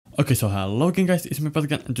Okay, so hello again guys, it's me Pat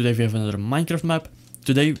again, and today we have another Minecraft map.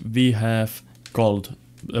 Today we have called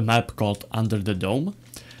a map called Under the Dome,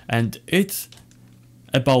 and it's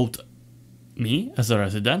about me as a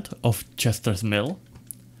resident of Chester's Mill.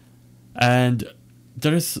 And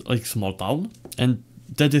there is like small town, and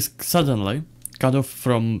that is suddenly cut off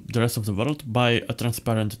from the rest of the world by a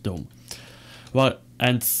transparent dome. Well,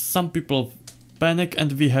 and some people panic,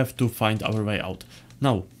 and we have to find our way out.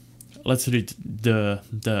 Now, let's read the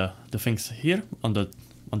things here on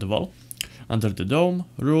the wall. Under the dome,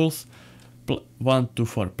 rules, 1 to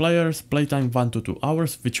 4 players, playtime 1 to 2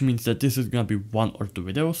 hours, which means that this is gonna be 1 or 2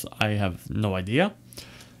 videos. I have no idea.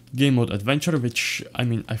 Game mode adventure, which I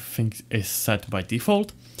think is set by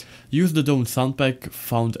default. Use the dome sound pack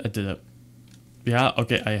found at the... Yeah,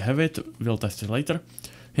 okay, I have it. We'll test it later.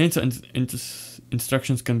 Hints and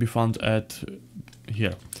instructions can be found at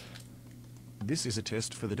here. This is a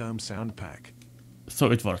test for the dome sound pack.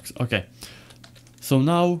 So it works, okay. So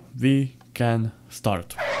now we can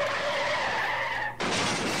start.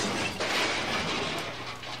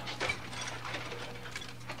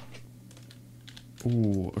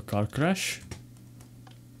 Ooh, a car crash.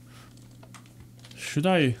 Should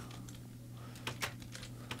I...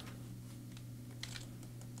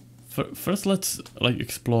 First let's like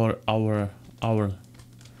explore our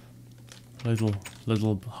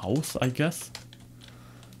little house, I guess.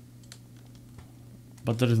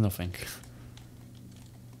 But there is nothing.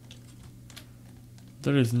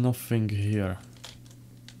 There is nothing here.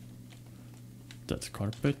 That's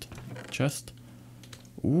carpet, chest.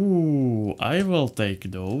 Ooh, I will take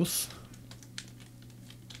those.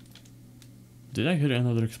 Did I hear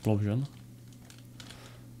another explosion?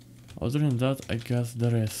 Other than that, I guess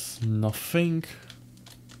there is nothing.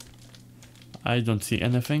 I don't see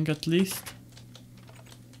anything at least.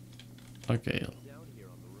 Okay.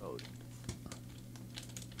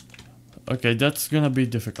 Okay, that's gonna be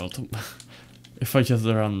difficult. If I just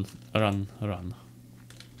run.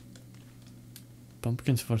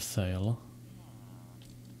 Pumpkins for sale.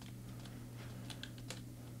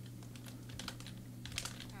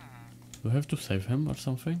 Do I have to save him or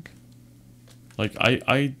something? Like,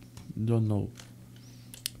 I don't know.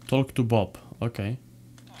 Talk to Bob. Okay.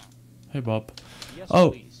 Hey, Bob. Yes,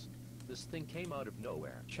 oh. Please. This thing came out of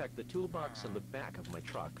nowhere. Check the toolbox in the back of my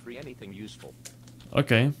truck for anything useful.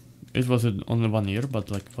 Okay. It was only 1 year, but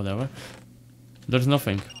like, whatever. There's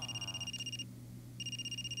nothing.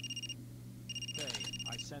 Hey,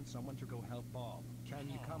 I sent someone to go help Bob. Can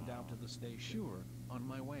you come down to the station? Sure, on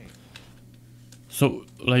my way. So,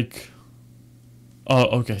 like...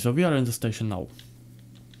 Oh, okay, so we are in the station now.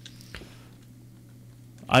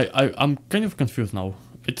 I'm kind of confused now.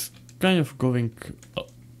 It's kind of going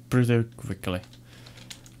pretty quickly.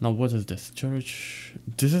 Now, what is this? Church...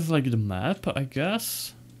 This is like the map, I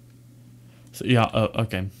guess? So, yeah,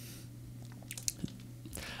 okay.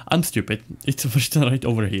 I'm stupid. It's written right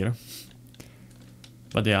over here.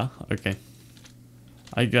 But yeah, okay.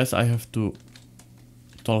 I guess I have to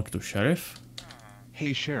talk to Sheriff.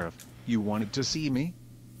 Hey, Sheriff, you wanted to see me?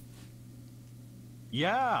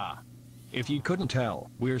 Yeah! If you couldn't tell,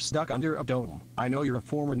 we're stuck under a dome. I know you're a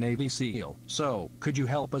former Navy SEAL, so could you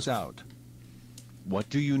help us out? What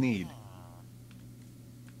do you need?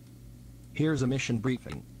 Here's a mission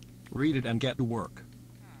briefing. Read it and get to work.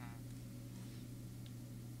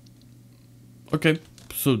 Okay,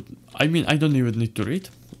 so I don't even need to read,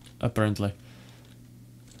 apparently.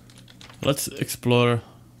 Let's explore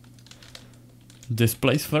this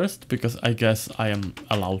place first, because I guess I am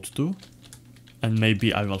allowed to. And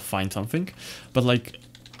maybe I will find something. But like,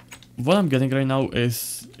 what I'm getting right now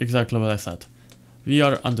is exactly what I said. We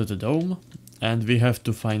are under the dome, and we have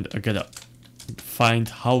to find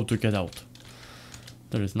how to get out.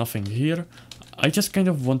 There is nothing here. I just kind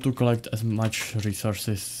of want to collect as much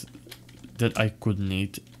resources that I could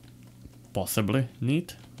possibly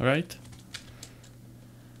need, right?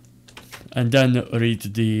 And then read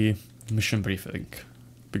the mission briefing,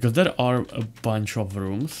 because there are a bunch of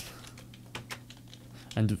rooms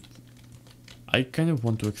and I kind of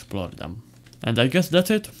want to explore them. And I guess that's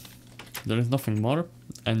it. There is nothing more,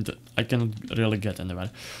 and I cannot really get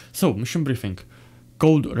anywhere. So, mission briefing.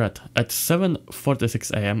 Code red. At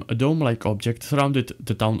 7:46 AM, a dome-like object surrounded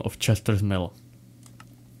the town of Chester's Mill.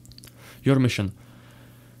 Your mission.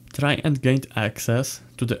 Try and gain access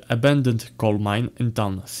to the abandoned coal mine in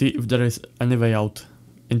town. See if there is any way out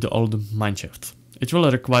in the old mine shafts. It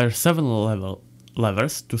will require 7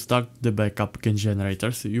 levers to start the backup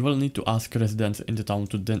generators. You will need to ask residents in the town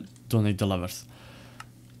to donate the levers.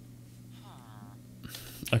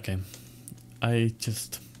 Okay.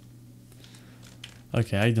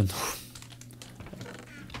 Okay, I don't know.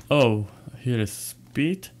 Oh, here is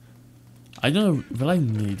speed. I don't know, will I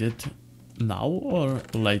need it now or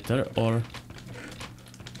later or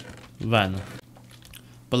when?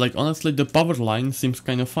 But like honestly, the power line seems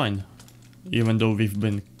kind of fine, even though we've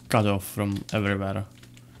been cut off from everywhere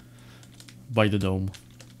by the dome.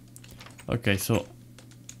 Okay, so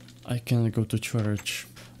I can go to church.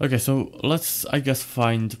 Okay, so let's, I guess,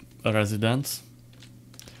 find a residence.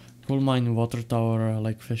 Coal mine, water tower,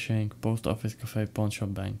 lake fishing, post office, cafe, pawn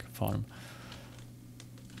shop, bank, farm.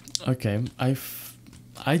 Okay,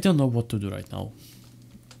 I don't know what to do right now.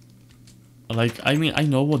 Like, I mean, I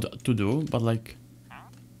know what to do, but like,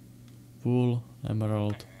 wool,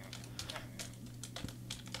 emerald.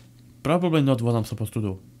 Probably not what I'm supposed to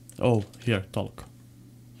do. Oh, here, talk.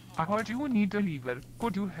 I heard you need a lever.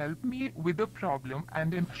 Could you help me with the problem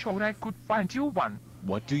and ensure I could find you one?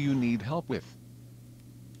 What do you need help with?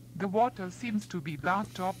 The water seems to be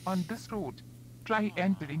blocked up on this road. Try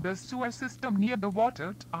entering the sewer system near the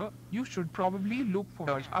water tower. You should probably look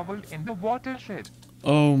for a shovel in the watershed.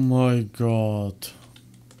 Oh my god.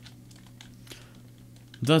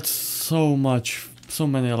 That's so much, so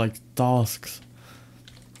many like tasks.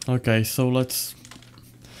 Okay, so let's...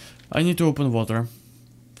 I need to open water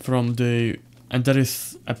from the... and there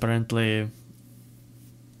is apparently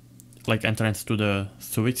like entrance to the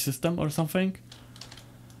sewage system or something.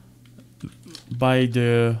 By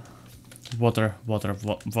the water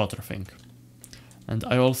thing. And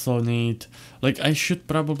I also need... like I should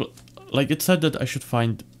probably... like it said that I should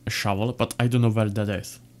find a shovel, but I don't know where that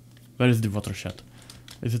is. Where is the watershed?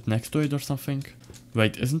 Is it next to it or something?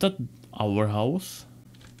 Wait, isn't that our house?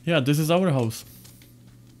 Yeah, this is our house.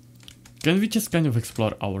 Can we just kind of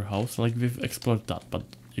explore our house? Like we've explored that, but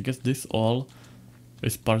I guess this all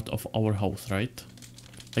is part of our house, right?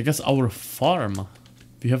 I guess our farm.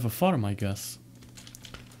 We have a farm, I guess.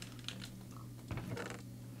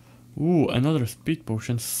 Ooh, another speed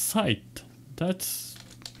potion site. That's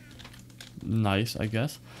nice, I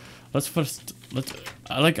guess. Let's first,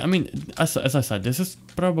 like, I mean, as I said, this is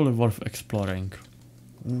probably worth exploring.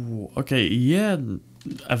 Ooh, okay, yeah,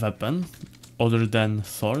 a weapon other than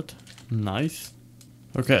sword. Nice.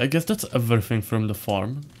 Okay, I guess that's everything from the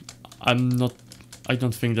farm. I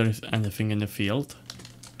don't think there is anything in the field.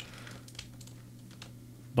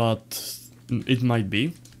 But it might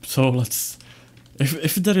be. So let's,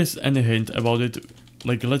 if there is any hint about it,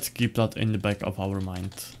 like let's keep that in the back of our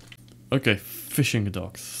mind. Okay, fishing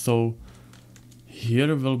docks. So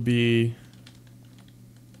here will be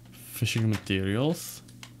fishing materials.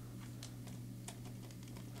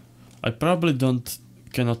 I probably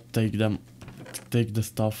cannot take the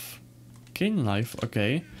stuff. Cane knife,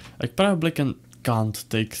 okay. I probably can't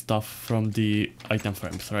take stuff from the item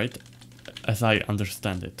frames, right? As I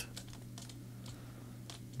understand it.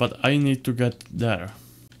 But I need to get there.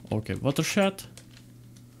 Okay, watershed.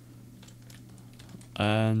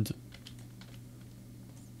 And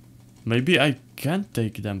maybe I can't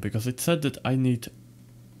take them because it said that I need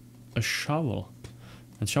a shovel.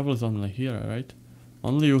 And shovel is only here, right?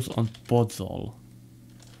 Only use on podzol.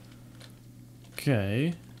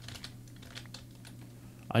 Okay.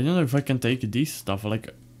 I don't know if I can take these stuff,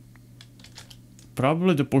 like...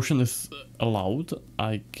 Probably the potion is allowed,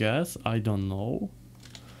 I guess, I don't know.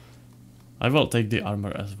 I will take the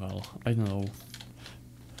armor as well, I don't know.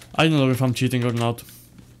 I don't know if I'm cheating or not.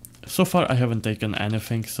 So far I haven't taken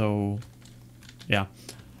anything, so... Yeah.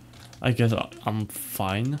 I guess I'm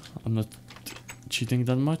fine, I'm not cheating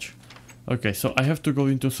that much. Okay, so I have to go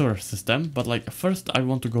into sewer system, but like first I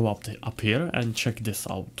want to go up here and check this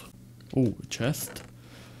out. Oh, chest.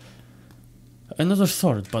 Another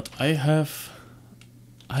sword, but I have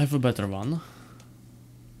a better one.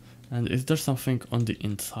 And is there something on the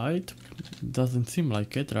inside? Doesn't seem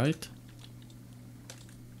like it, right?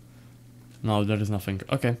 No, there is nothing.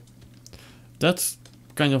 Okay. That's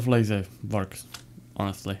kind of lazy work,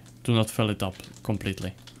 honestly, to not fill it up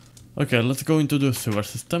completely. Okay, let's go into the sewer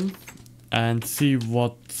system and see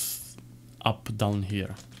what's up down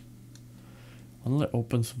here. Only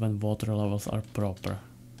opens when water levels are proper.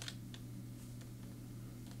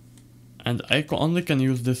 And I only can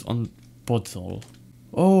use this on podzol.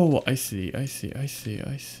 Oh, I see.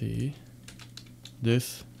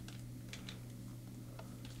 This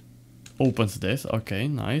opens this. Okay,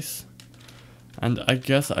 nice. And I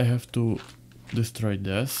guess I have to destroy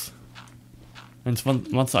this. And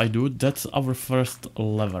once I do, that's our first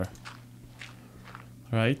lever.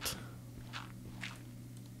 Right?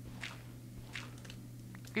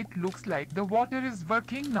 It looks like the water is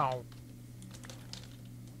working now.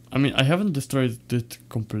 I mean, I haven't destroyed it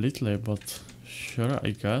completely, but sure, I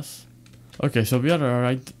guess. Okay, so we are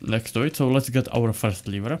right next to it, so let's get our first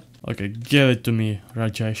lever. Okay, give it to me,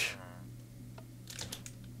 Rajesh.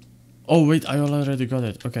 Oh wait, I already got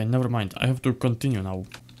it. Okay, never mind. I have to continue now.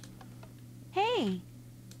 Hey!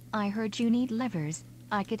 I heard you need levers.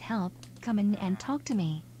 I could help. Come in and talk to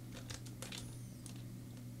me.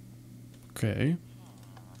 Okay.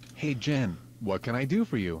 Hey Jen, what can I do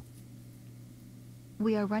for you?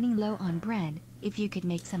 We are running low on bread. If you could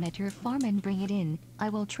make some at your farm and bring it in, I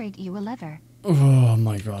will trade you a lever. Oh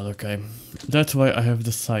my god, okay. That's why I have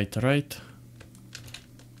the site, right?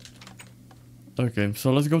 Okay,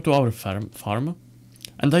 so let's go to our farm.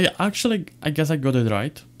 And I guess I got it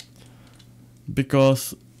right.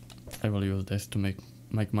 Because I will use this to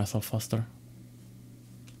make myself faster.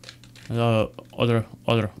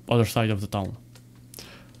 Other side of the town.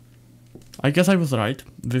 I guess I was right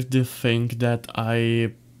with the thing that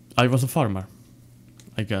I was a farmer.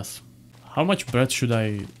 I guess. How much bread should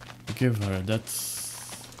I give her?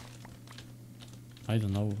 That's... I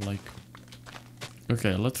don't know, like...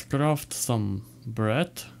 Okay, let's craft some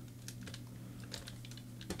bread.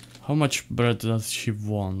 How much bread does she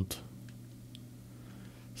want?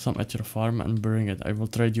 Some at your farm and bring it. I will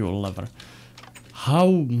trade you a lever. How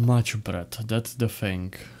much bread? That's the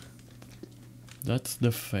thing. That's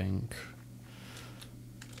the thing.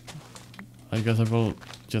 I guess I will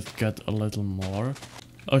just get a little more.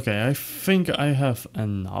 Okay, I think I have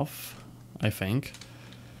enough. I think.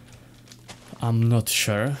 I'm not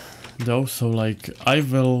sure though, so like I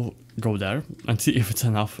will go there and see if it's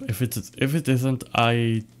enough. If it isn't,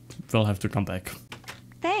 I will have to come back.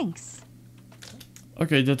 Thanks.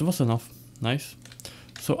 Okay, that was enough. Nice.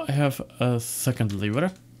 So I have a second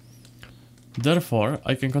lever. Therefore,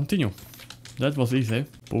 I can continue. That was easy.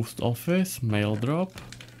 Post office, mail drop.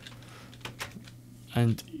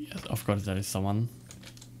 And yes, of course there is someone.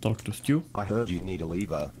 Talk to Stu. I heard you need a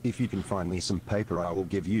lever. If you can find me some paper, I will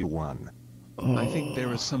give you one. I think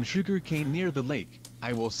there is some sugar cane near the lake.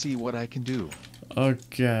 I will see what I can do.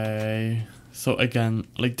 Okay. So again,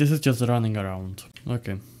 like this is just running around.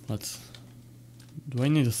 Okay, let's... Do I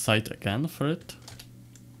need a site again for it?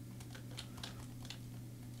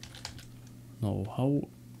 No, how...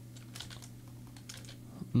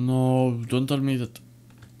 No, don't tell me that...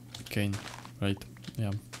 Cane, right,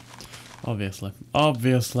 yeah. Obviously,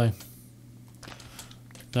 obviously.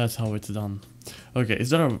 That's how it's done. Okay,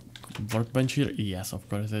 is there a workbench here? Yes, of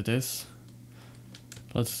course it is.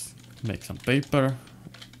 Let's make some paper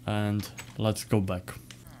and let's go back.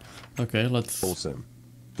 Okay, let's... Awesome.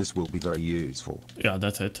 This will be very useful. Yeah,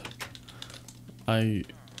 that's it. I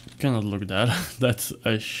cannot look there. That's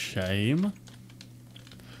a shame.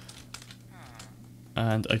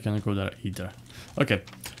 And I cannot go there either. Okay,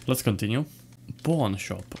 let's continue. Pawn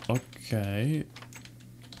shop. Okay.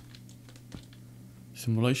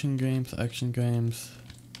 Simulation games, action games.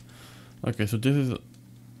 Okay, so this is...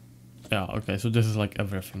 Yeah, okay, so this is like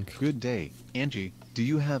everything. Good day, Angie. Do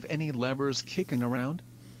you have any levers kicking around?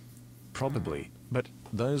 Probably, but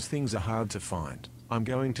those things are hard to find. I'm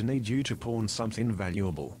going to need you to pawn something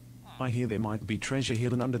valuable. I hear there might be treasure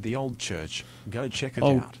hidden under the old church. Go check it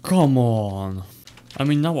Oh, out. come on. I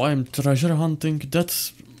mean, now I'm treasure hunting.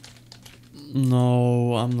 That's...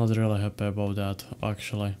 No, I'm not really happy about that,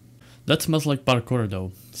 actually. That smells like parkour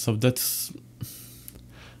though, so that's...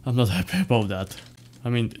 I'm not happy about that. I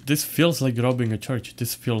mean, this feels like robbing a church.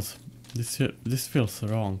 This feels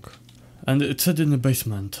wrong. And it's set in the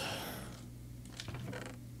basement.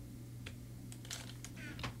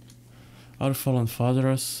 Our fallen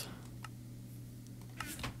fathers.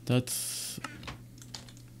 That's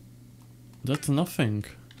nothing.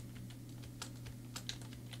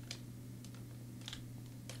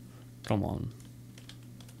 Come on.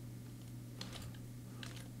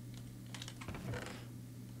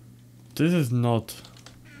 This is not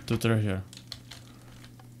the treasure.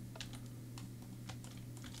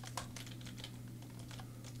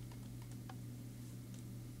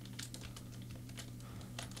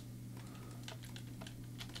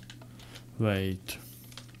 Wait.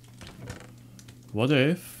 What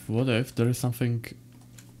if there is something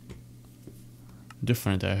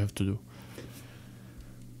different I have to do?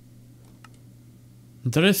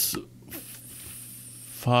 There is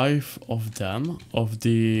 5 of them, of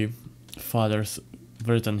the fathers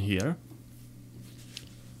written here.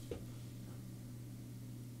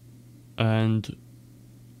 And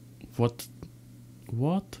what?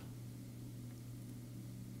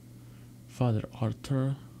 Father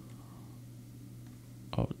Arthur.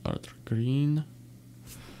 Oh, Arthur Green.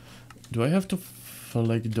 Do I have to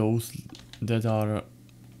select those that are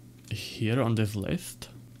here on this list?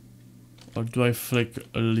 Or do I flick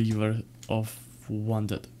a lever of one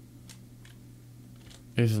that...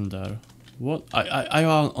 isn't there? What? I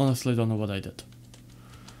honestly don't know what I did.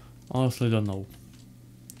 Honestly don't know.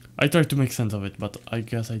 I tried to make sense of it, but I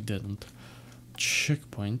guess I didn't.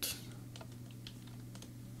 Checkpoint.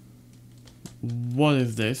 What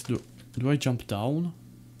is this? Do I jump down?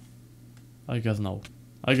 I guess no.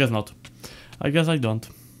 I guess not. I guess I don't.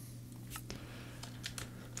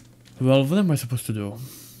 Well, what am I supposed to do?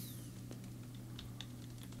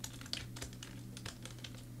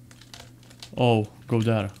 Oh, go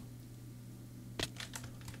there.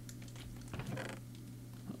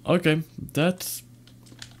 Okay, that's...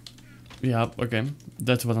 Yeah, okay.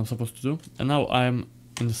 That's what I'm supposed to do. And now I'm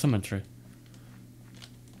in the cemetery.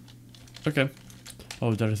 Okay.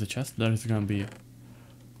 Oh, there is a chest. There is gonna be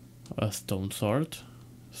a stone sword.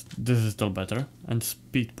 This is still better. And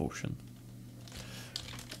speed potion.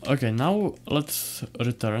 Okay, now let's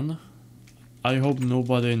return. I hope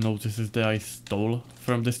nobody notices that I stole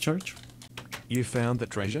from this church. You found the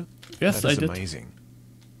treasure? Yes, That is I did. amazing.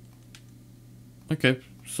 Okay,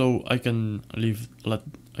 so I can leave.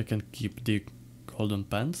 I can keep the golden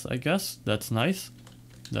pants, I guess. That's nice.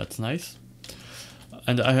 That's nice.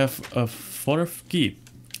 And I have a 4th key,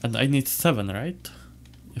 and I need 7, right?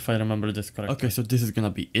 If I remember this correctly. Okay, so this is gonna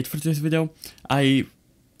be it for this video. I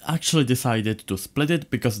actually decided to split it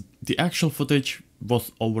because the actual footage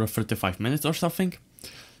was over 35 minutes or something.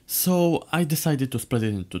 So I decided to split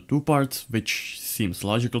it into 2 parts, which seems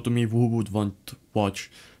logical to me. Who would want to watch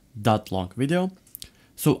that long video?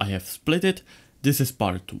 So I have split it. This is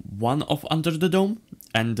part 1 of Under the Dome,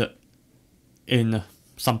 and in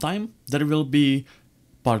some time there will be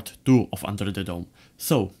part 2 of Under the Dome.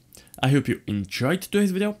 So I hope you enjoyed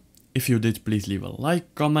today's video. If you did, please leave a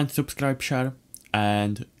like, comment, subscribe, share.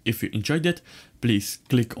 And if you enjoyed it, please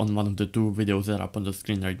click on one of the 2 videos that are up on the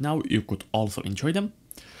screen right now. You could also enjoy them.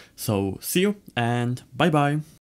 So see you and bye bye.